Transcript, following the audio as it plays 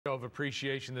of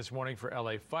appreciation this morning for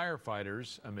LA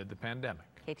firefighters amid the pandemic.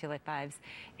 KTLA 5's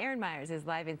Aaron Myers is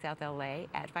live in South LA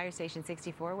at Fire Station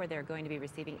 64, where they're going to be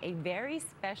receiving a very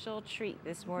special treat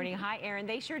this morning. Hi, Aaron.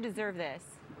 They sure deserve this.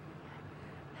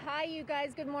 Hi, you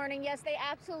guys. Good morning. Yes, they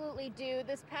absolutely do.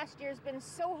 This past year has been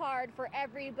so hard for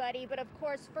everybody, but of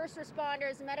course, first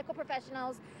responders, medical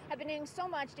professionals have been doing so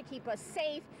much to keep us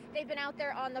safe. They've been out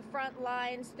there on the front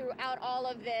lines throughout all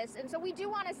of this, and so we do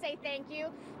want to say thank you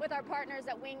with our partners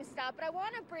at Wingstop. But I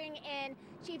want to bring in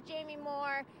Chief Jamie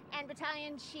Moore and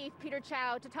Battalion Chief Peter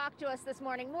Chow to talk to us this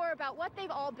morning more about what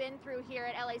they've all been through here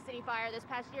at LA City Fire this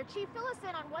past year. Chief, fill us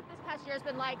in on what this past year has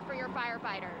been like for your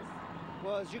firefighters.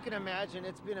 Well, as you can imagine,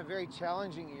 it's been a very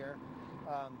challenging year.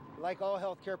 Like all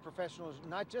healthcare professionals,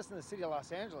 not just in the city of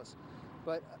Los Angeles,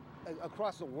 but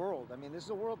across the world. I mean, this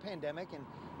is a world pandemic,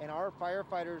 and our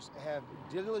firefighters have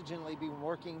diligently been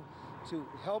working to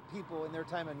help people in their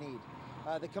time of need.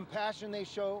 The compassion they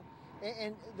show,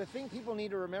 and the thing people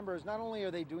need to remember is not only are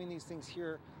they doing these things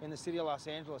here in the city of Los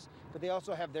Angeles, but they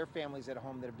also have their families at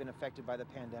home that have been affected by the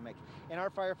pandemic. And our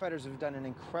firefighters have done an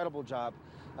incredible job.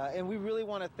 And we really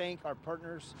want to thank our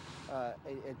partners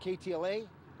at KTLA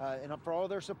and for all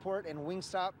their support, and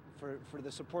Wingstop for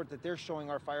the support that they're showing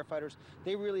our firefighters.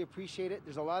 They really appreciate it.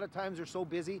 There's a lot of times they're so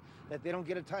busy that they don't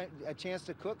get a chance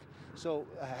to cook. So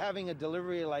having a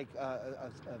delivery like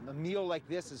a meal like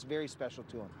this is very special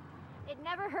to them. It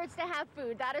never hurts to have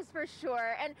food, that is for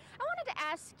sure. And I wanted to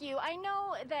ask you, I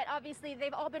know that obviously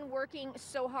they've all been working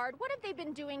so hard. What have they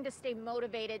been doing to stay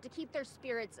motivated, to keep their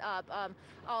spirits up,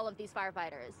 all of these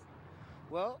firefighters?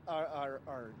 Well,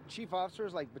 our chief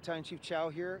officers, like Battalion Chief Chow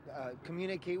here,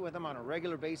 communicate with them on a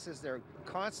regular basis. They're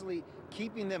constantly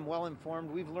keeping them well informed.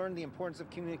 We've learned the importance of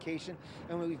communication,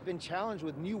 and we've been challenged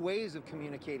with new ways of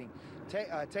communicating,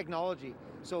 technology.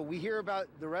 So we hear about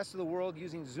the rest of the world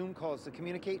using Zoom calls to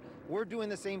communicate. We're doing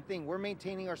the same thing. We're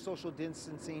maintaining our social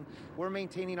distancing. We're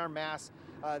maintaining our masks.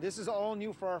 This is all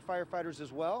new for our firefighters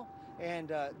as well, and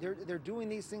they're doing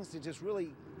these things to just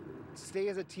really stay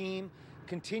as a team,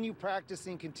 continue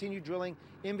practicing, continue drilling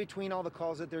in between all the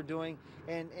calls that they're doing,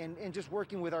 and just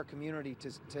working with our community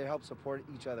to help support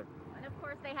each other. And of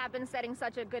course, they have been setting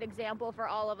such a good example for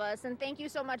all of us. And thank you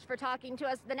so much for talking to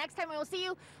us. The next time we will see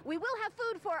you, we will have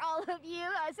food for all of you,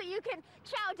 so you can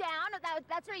chow down.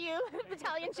 That's for you,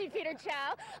 Battalion Chief Peter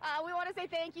Chow. We want to say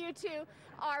thank you to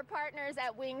our partners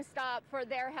at Wingstop for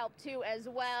their help too as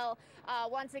well.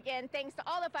 Once again, thanks to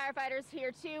all the firefighters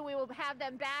here too. We will have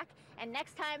them back, and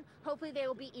next time, hopefully they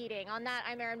will be eating. On that,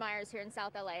 I'm Aaron Myers here in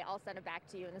South LA. I'll send it back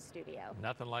to you in the studio.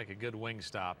 Nothing like a good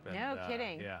Wingstop. No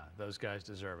kidding. Yeah, those guys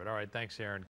deserve it. All right, thanks, Aaron.